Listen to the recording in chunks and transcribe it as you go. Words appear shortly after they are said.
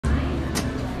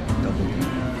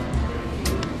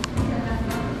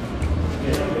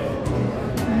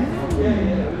Hello,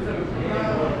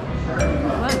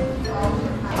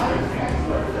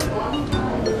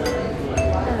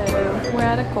 we're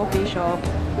at a coffee shop.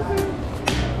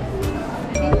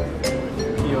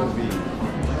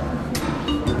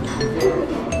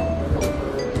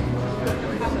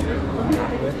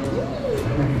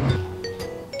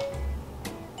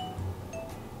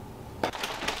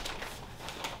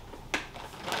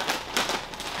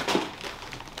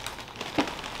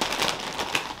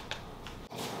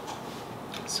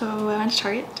 So I went to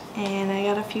Target and I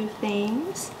got a few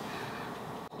things.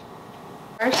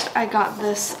 First, I got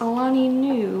this Alani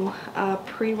Nu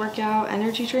pre-workout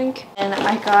energy drink, and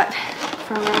I got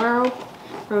Ferrero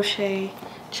Rocher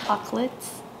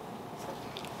chocolates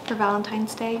for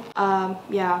Valentine's Day.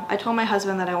 Yeah, I told my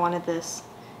husband that I wanted this,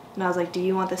 and I was like, do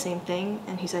you want the same thing?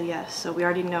 And he said yes, so we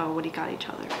already know what he got each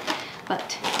other.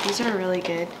 But these are really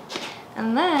good.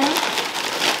 And then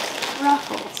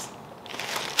Ruffles,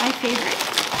 my favorite.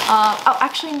 Oh,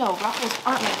 actually no, Ruffles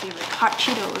aren't my favorite. Hot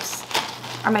Cheetos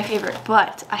are my favorite,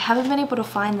 but I haven't been able to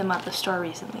find them at the store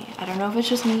recently. I don't know if it's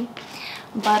just me,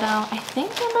 but I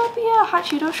think there might be a Hot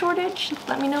Cheeto shortage.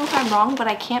 Let me know if I'm wrong, but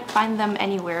I can't find them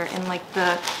anywhere in like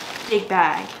the big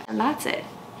bag. And that's it.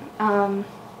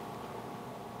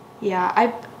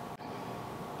 Yeah,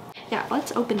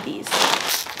 let's open these.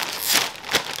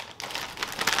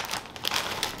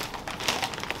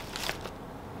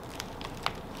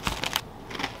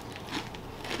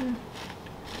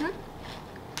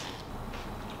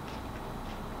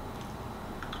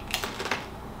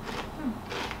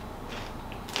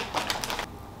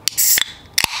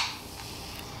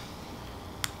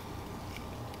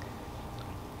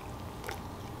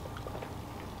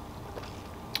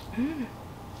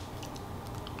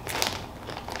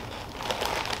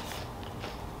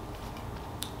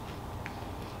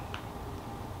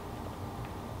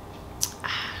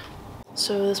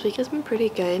 So this week has been pretty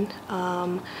good.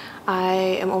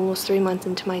 I am almost 3 months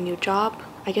into my new job.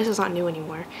 I guess it's not new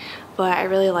anymore, but I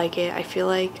really like it. I feel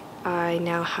like I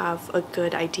now have a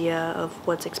good idea of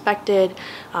what's expected,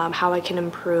 how I can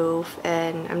improve,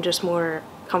 and I'm just more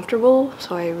comfortable.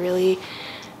 So I really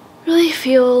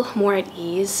feel more at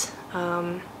ease.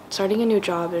 Starting a new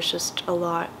job is just a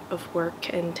lot of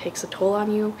work and takes a toll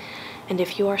on you. And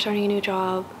if you are starting a new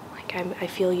job, like I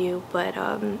feel you, but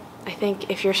I think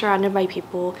if you're surrounded by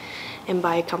people and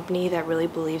by a company that really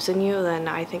believes in you, then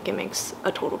I think it makes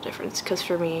a total difference. Because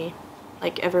for me,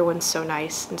 like, everyone's so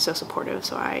nice and so supportive,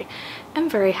 so I am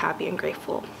very happy and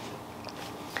grateful.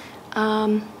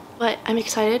 But I'm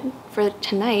excited for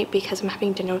tonight because I'm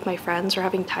having dinner with my friends. We're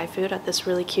having Thai food at this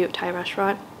really cute Thai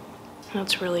restaurant, and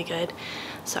it's really good.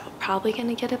 So probably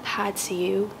gonna get a pad see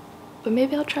ew, but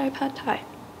maybe I'll try a pad Thai.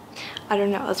 I don't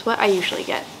know, that's what I usually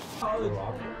get.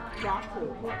 They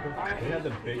had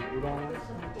the big udon.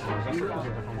 That's a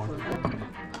different one.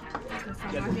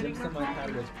 Yeah, the dim sum I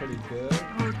had was pretty good.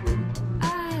 I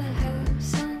have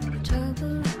some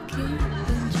trouble keeping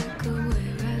track of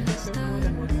where I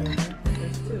started.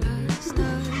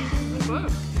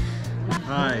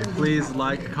 Hi, please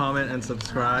like, comment, and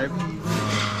subscribe.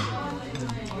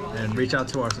 And reach out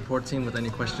to our support team with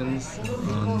any questions.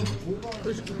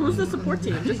 Who's the support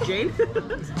team? Just Jane?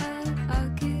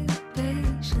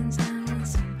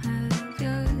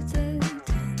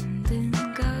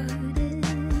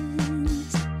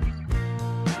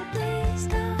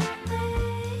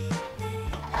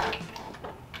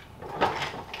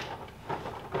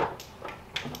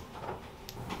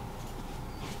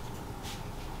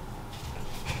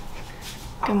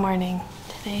 Good morning.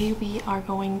 Today we are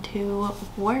going to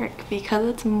work because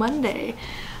it's Monday.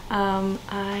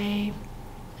 I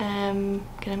am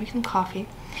gonna make some coffee.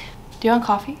 Do you want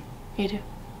coffee? You do.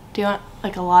 Do you want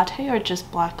like a latte or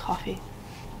just black coffee?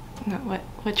 No,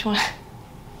 which one?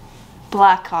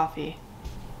 Black coffee.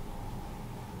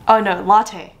 Oh no,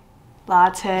 latte.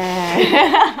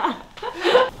 Latte.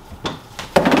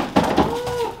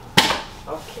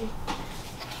 Okay.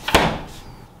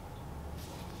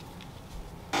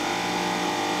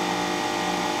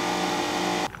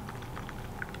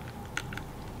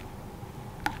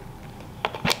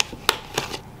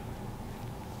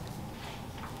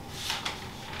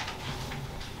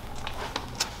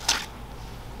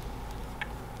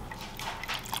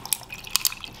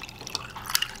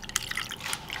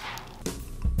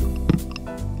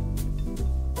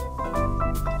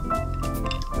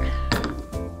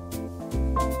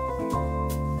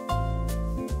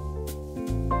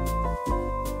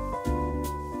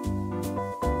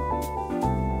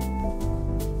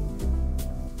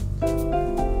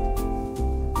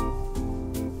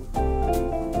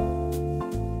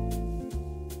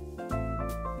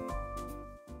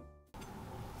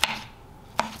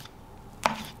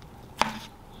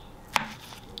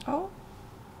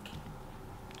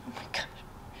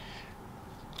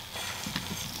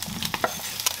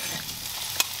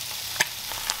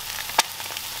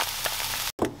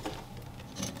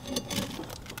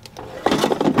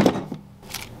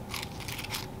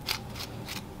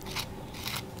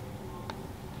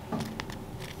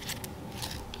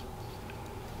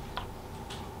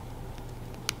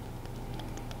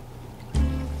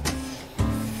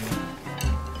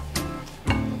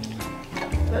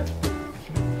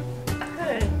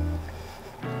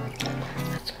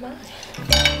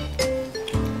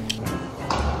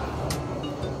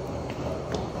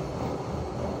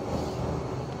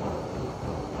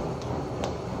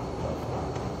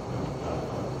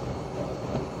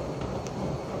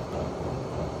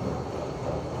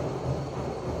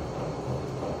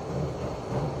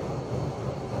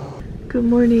 Good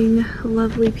morning,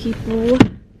 lovely people.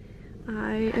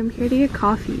 I am here to get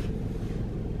coffee.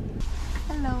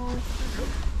 Hello.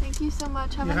 Thank you so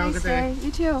much. Have a nice day.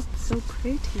 You too. So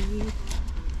pretty.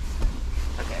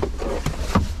 Okay.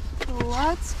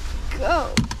 Let's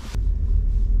go.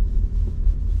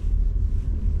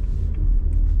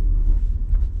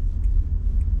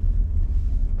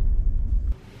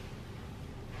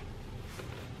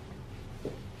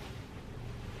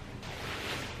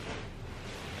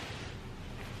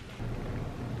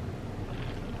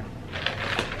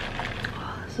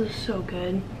 This is so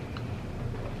good.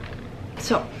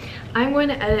 So I'm going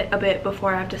to edit a bit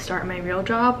before I have to start my real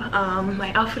job.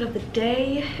 My outfit of the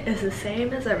day is the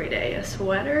same as every day, a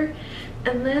sweater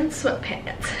and then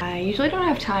sweatpants. I usually don't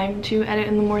have time to edit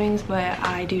in the mornings, but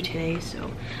I do today, so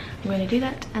I'm going to do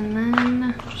that and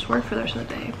then just work for the rest of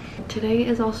the day. Today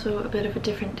is also a bit of a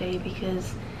different day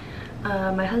because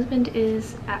my husband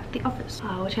is at the office,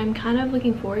 which I'm kind of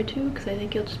looking forward to because I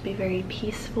think it'll just be very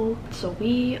peaceful. So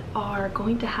we are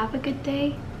going to have a good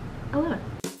day alone.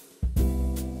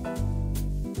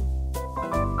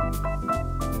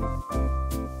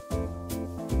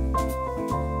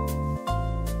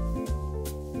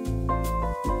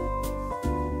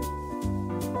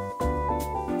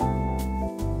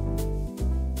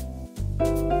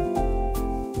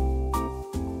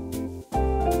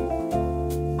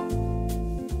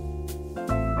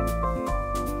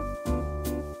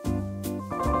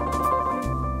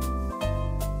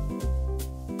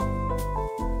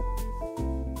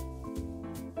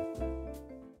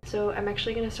 So I'm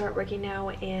actually going to start working now,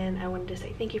 and I wanted to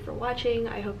say thank you for watching.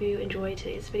 I hope you enjoyed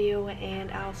today's video,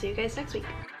 and I'll see you guys next week.